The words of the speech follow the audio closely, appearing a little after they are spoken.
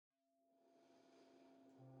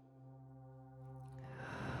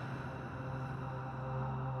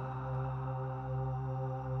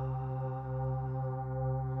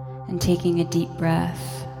and taking a deep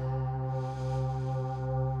breath,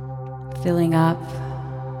 filling up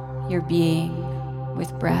your being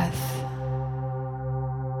with breath,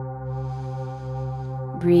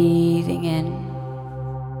 breathing in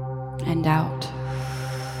and out.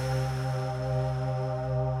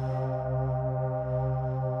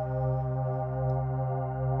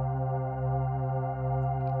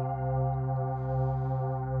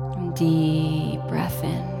 And deep breath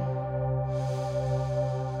in.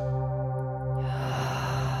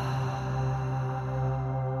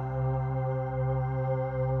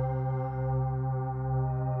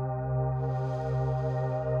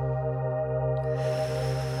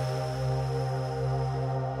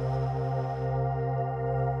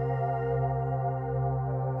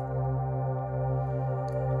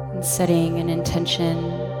 And setting an intention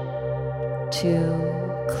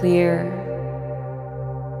to clear,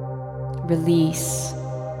 release,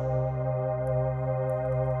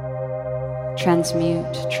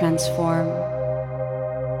 transmute, transform,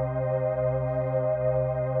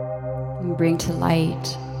 and bring to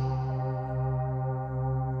light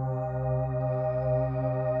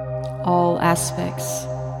all aspects,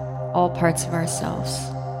 all parts of ourselves.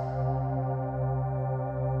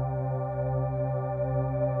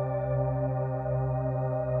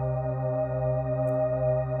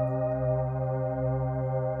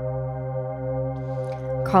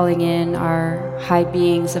 Calling in our high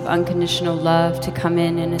beings of unconditional love to come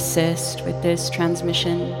in and assist with this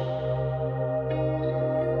transmission.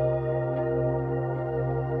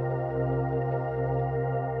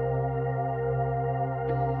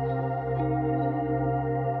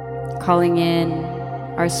 Calling in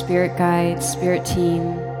our spirit guides, spirit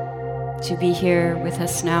team to be here with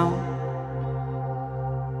us now.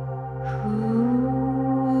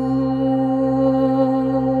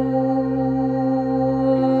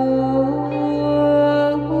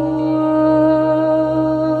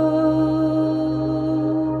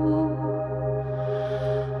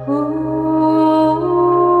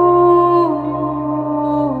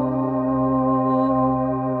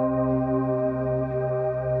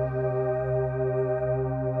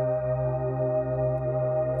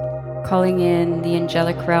 Calling in the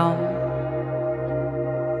angelic realm,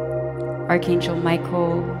 Archangel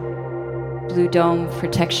Michael, blue dome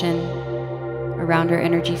protection around our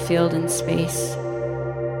energy field and space.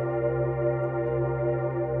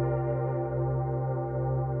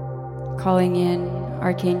 Calling in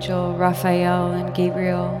Archangel Raphael and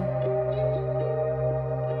Gabriel,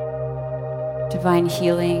 divine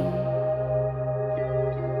healing,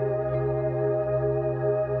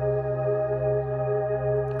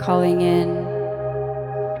 calling in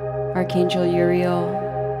Archangel Uriel,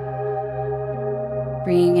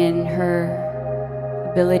 bringing in her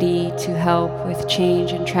ability to help with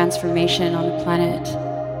change and transformation on the planet.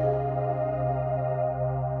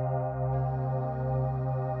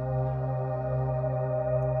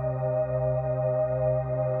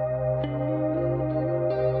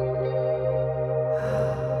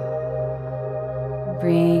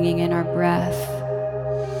 Bringing in our breath.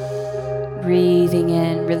 Breathing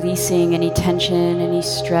in, releasing any tension, any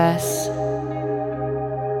stress.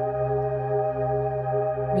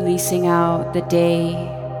 Releasing out the day.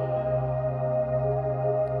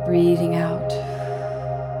 Breathing out.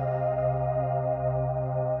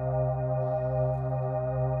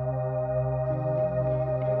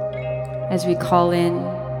 As we call in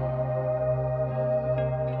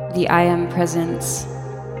the I Am presence.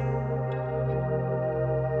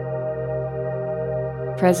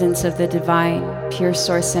 Presence of the divine, pure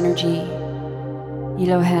source energy,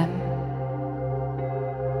 Elohim.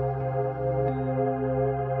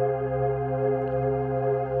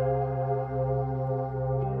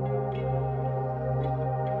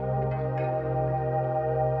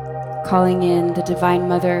 Calling in the Divine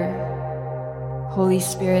Mother, Holy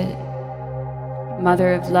Spirit,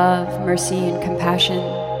 Mother of love, mercy, and compassion,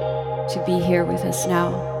 to be here with us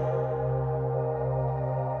now.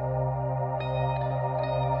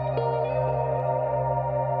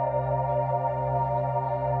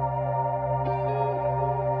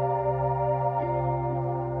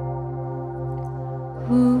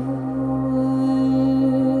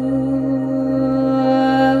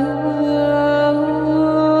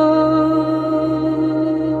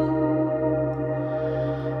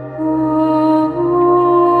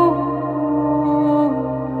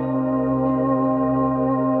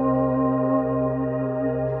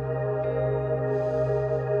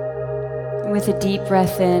 With a deep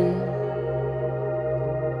breath in,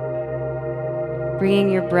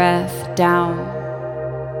 bringing your breath down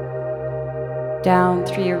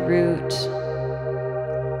through your root,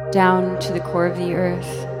 down to the core of the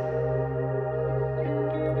earth,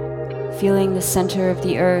 feeling the center of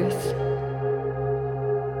the earth,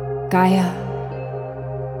 Gaia.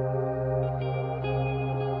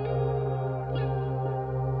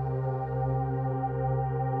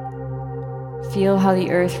 Feel how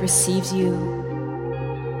the earth receives you,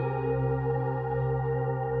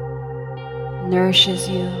 nourishes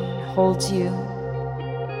you, holds you,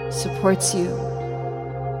 supports you.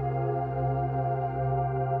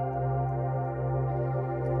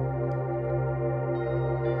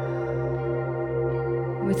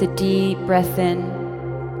 With a deep breath in,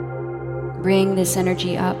 bring this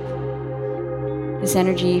energy up, this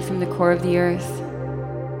energy from the core of the earth,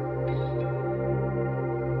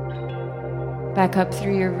 back up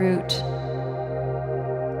through your root,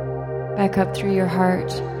 back up through your heart,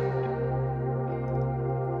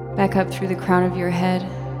 back up through the crown of your head,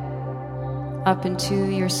 up into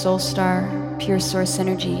your soul star, pure source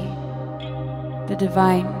energy, the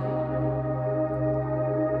divine.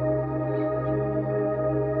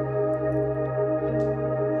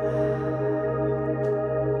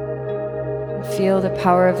 Feel the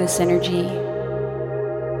power of this energy,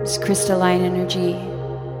 this crystalline energy,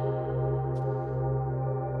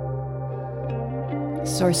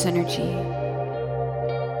 source energy.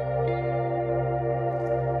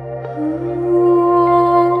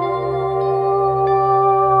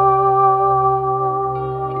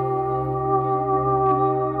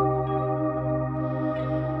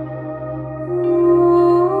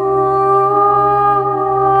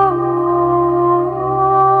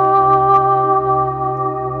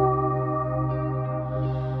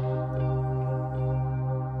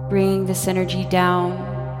 Bring this energy down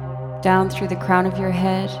through the crown of your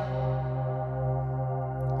head,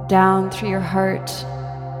 down through your heart.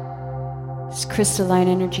 This crystalline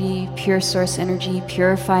energy, pure source energy,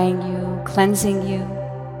 purifying you, cleansing you.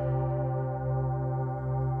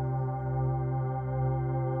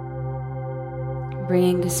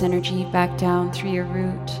 Bringing this energy back down through your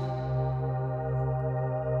root,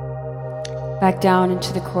 back down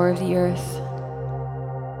into the core of the earth.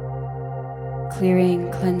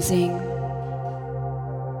 Clearing, cleansing.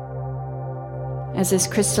 As this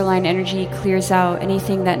crystalline energy clears out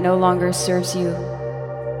anything that no longer serves you.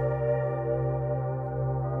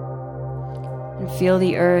 And feel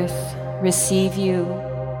the earth receive you,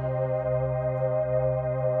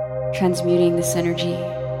 transmuting this energy.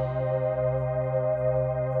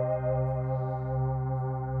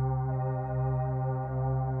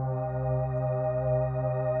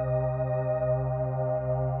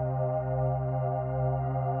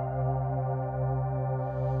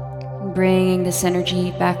 Bringing this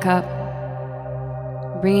energy back up,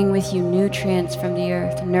 bringing with you nutrients from the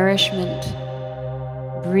earth, nourishment,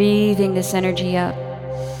 breathing this energy up,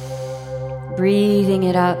 breathing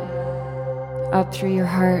it up through your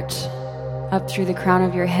heart, up through the crown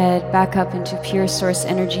of your head, back up into pure source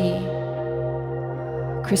energy,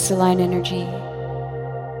 crystalline energy.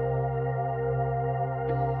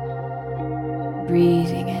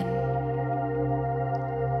 Breathing in.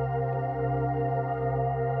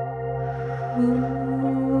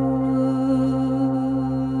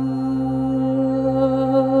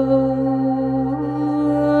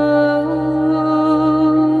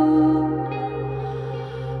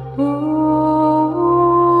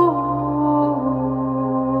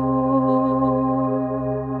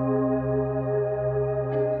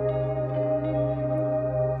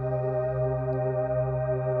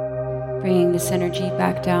 Bringing this energy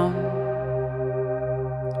back down,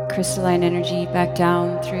 crystalline energy back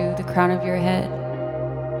down through the crown of your head.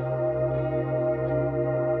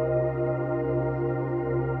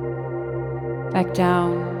 Back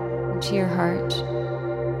down into your heart.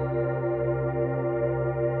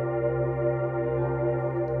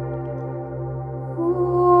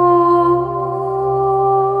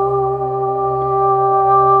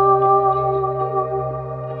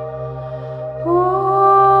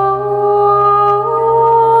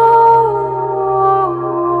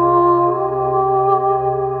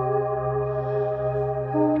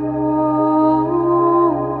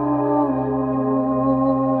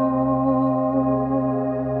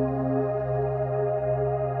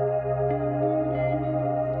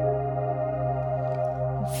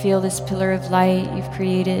 Feel this pillar of light you've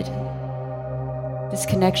created, this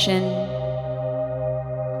connection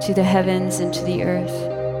to the heavens and to the earth.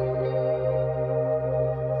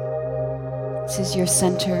 This is your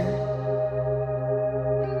center,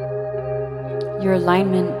 your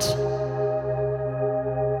alignment.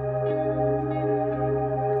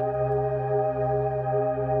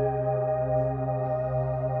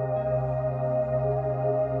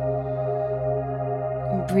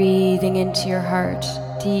 Breathing into your heart,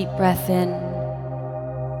 deep breath in.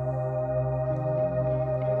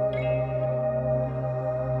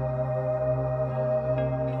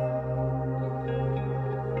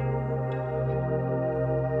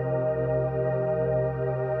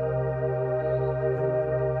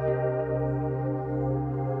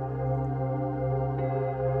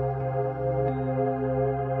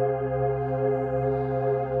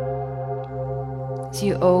 As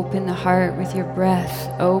you open the heart with your breath,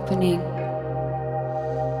 opening,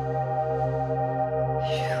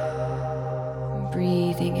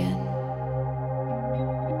 breathing in.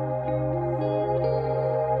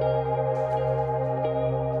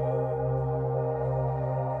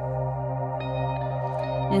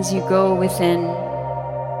 As you go within,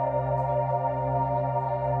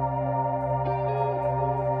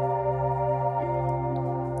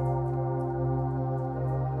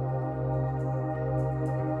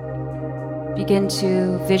 begin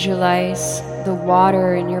to visualize the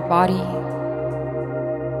water in your body,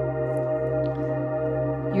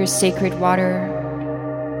 your sacred water.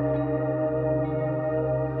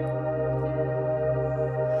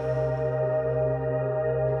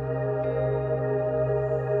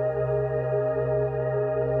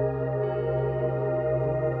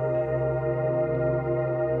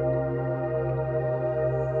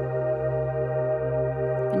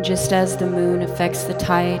 And just as the moon affects the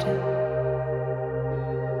tide,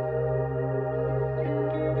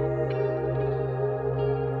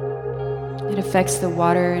 it affects the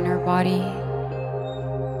water in our body.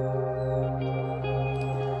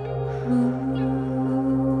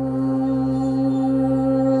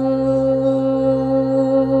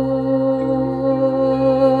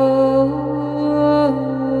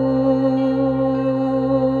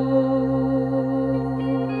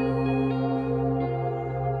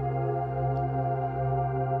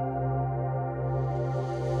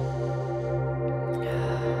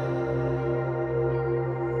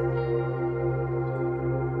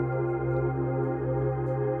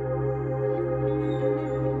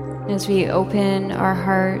 As we open our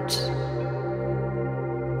heart,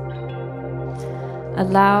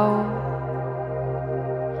 allow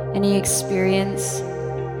any experience,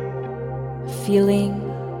 feeling,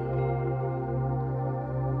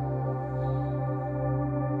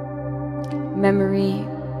 memory,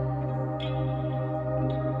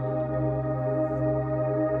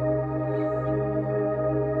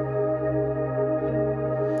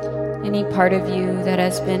 any part of you that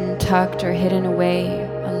has been tucked or hidden away.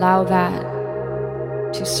 Allow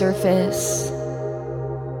that to surface.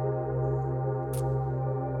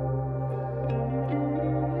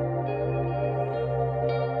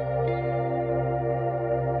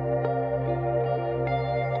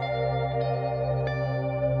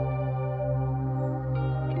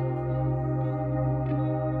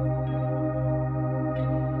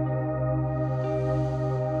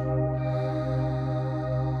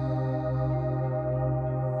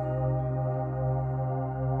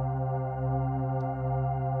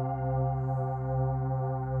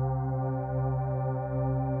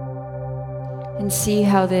 And see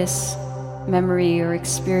how this memory or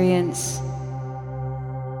experience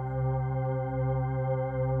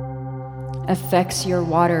affects your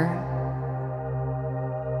water.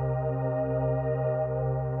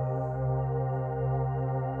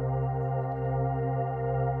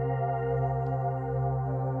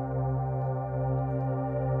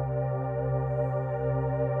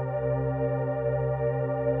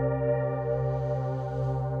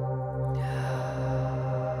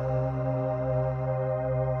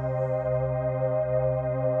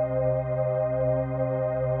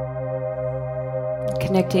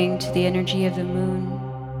 Connecting to the energy of the moon.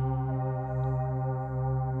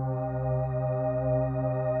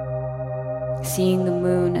 Seeing the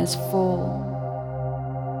moon as full,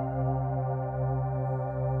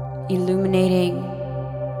 illuminating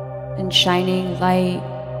and shining light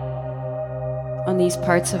on these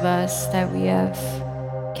parts of us that we have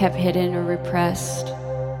kept hidden or repressed.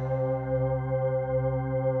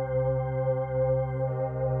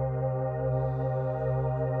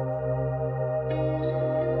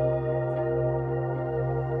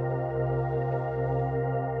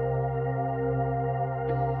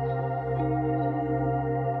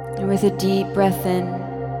 And with a deep breath in,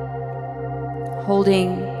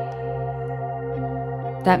 holding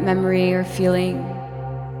that memory or feeling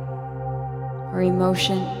or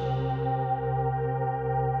emotion,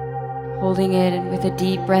 holding it, and with a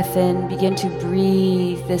deep breath in, begin to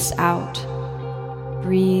breathe this out.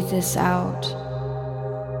 Breathe this out.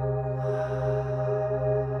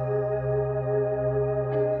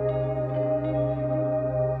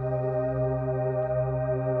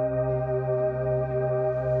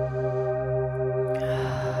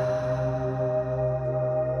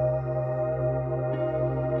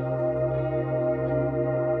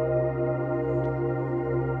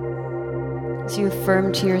 As you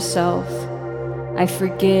affirm to yourself, I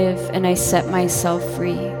forgive and I set myself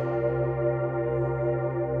free.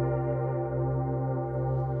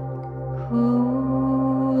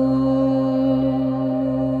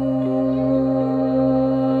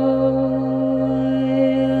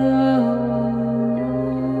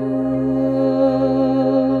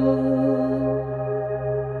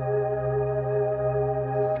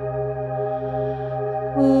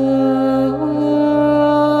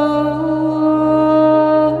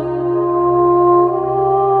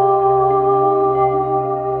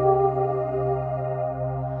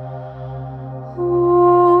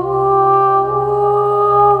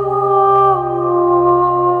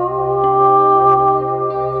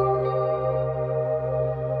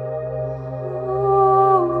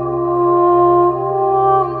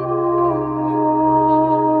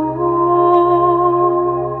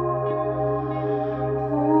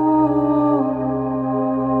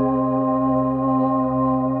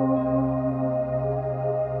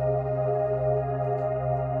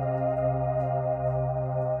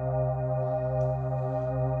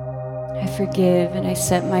 I forgive and I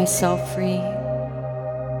set myself free.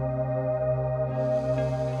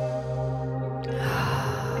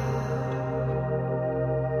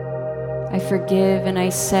 I forgive and I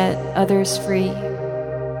set others free.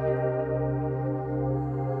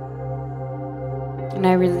 And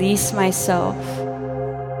I release myself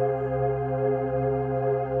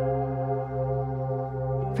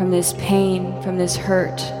from this pain, from this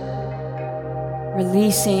hurt.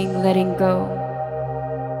 Releasing, letting go.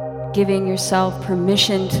 Giving yourself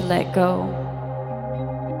permission to let go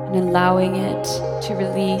and allowing it to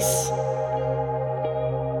release.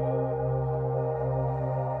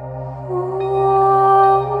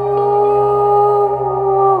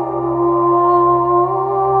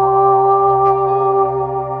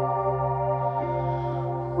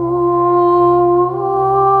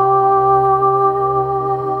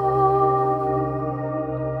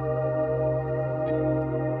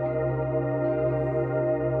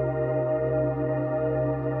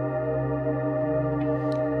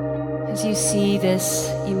 As you see this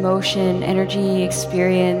emotion, energy,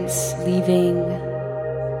 experience leaving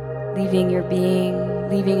your being,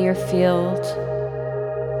 leaving your field,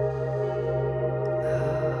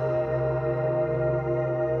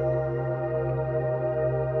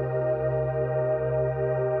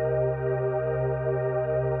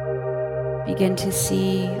 begin to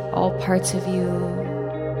see all parts of you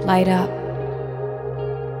light up.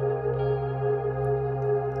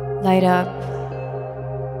 Light up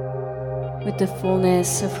with the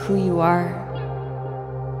fullness of who you are.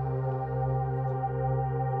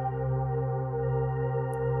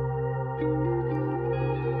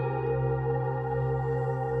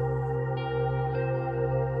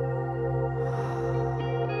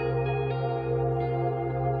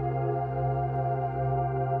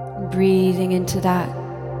 Breathing into that.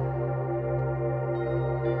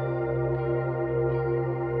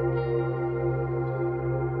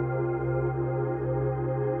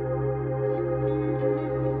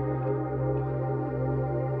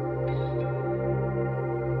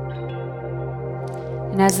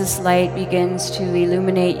 And as this light begins to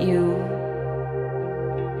illuminate you,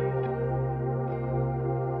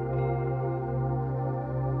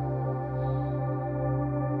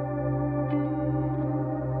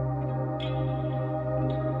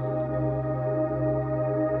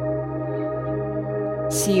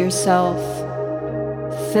 see yourself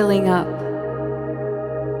filling up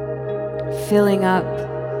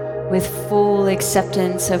with full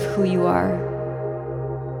acceptance of who you are.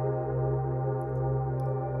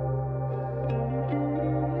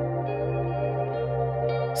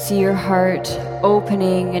 See your heart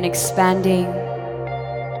opening and expanding,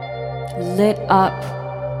 lit up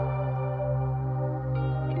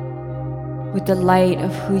with the light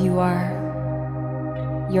of who you are,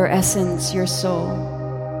 your essence, your soul.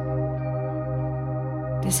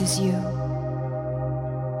 This is you.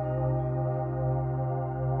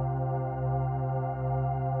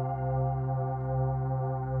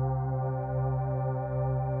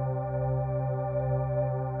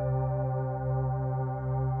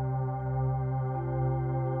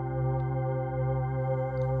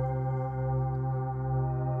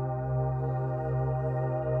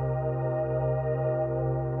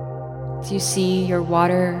 You see your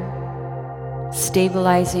water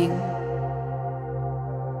stabilizing,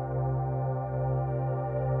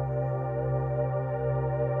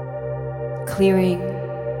 clearing,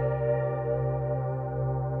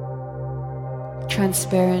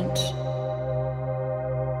 transparent,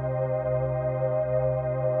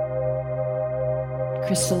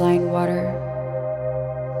 crystalline water.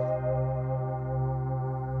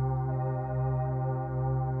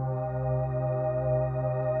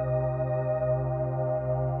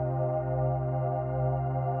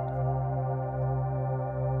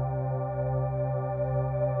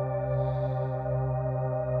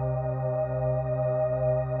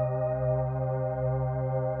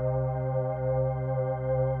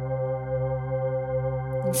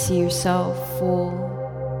 See yourself full,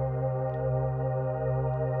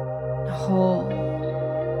 whole,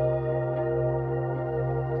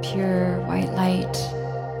 pure white light,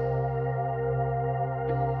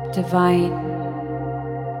 divine,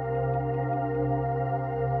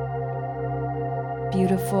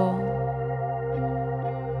 beautiful,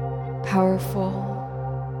 powerful,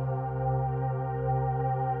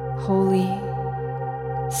 holy,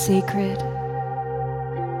 sacred.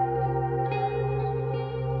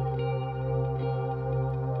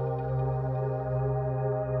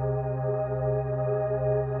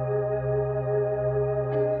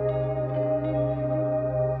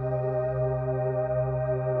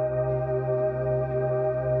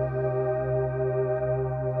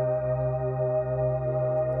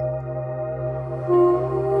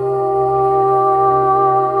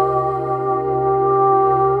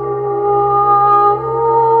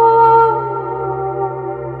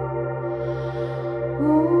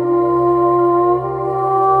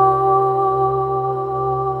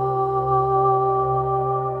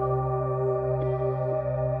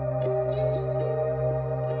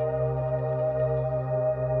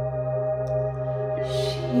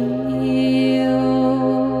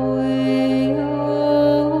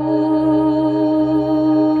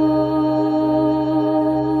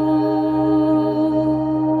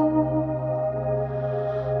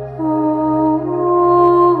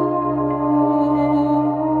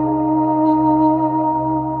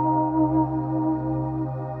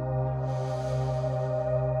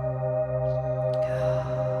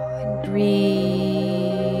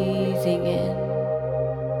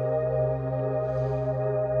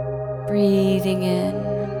 Breathing in,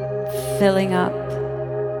 filling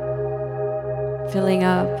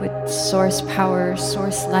up with source power,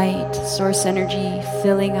 source light, source energy,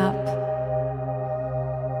 filling up.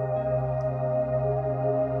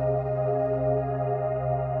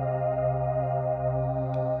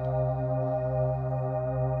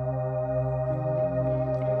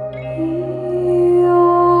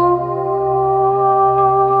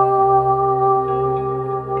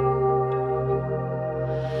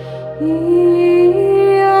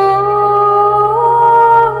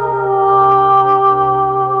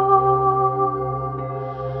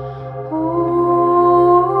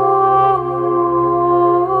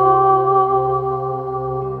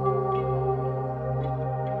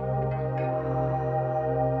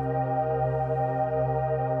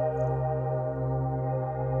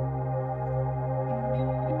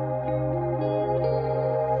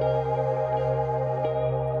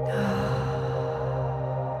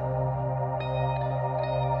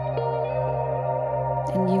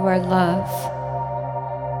 And you are love.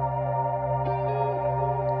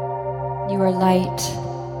 You are light.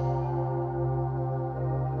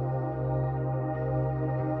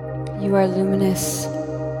 You are luminous.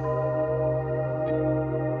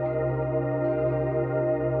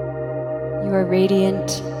 You are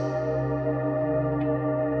radiant.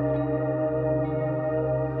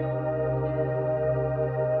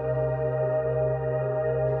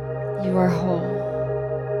 You are whole.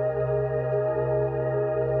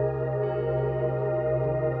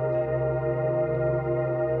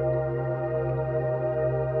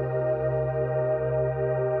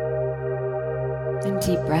 And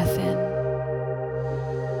deep breath in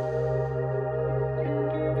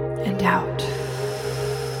and out.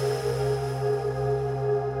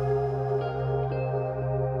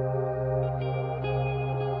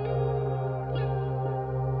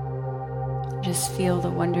 Just feel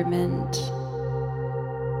the wonderment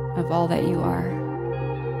of all that you are.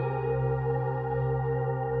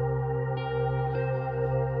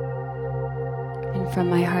 And from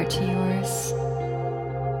my heart to yours,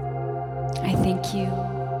 I thank you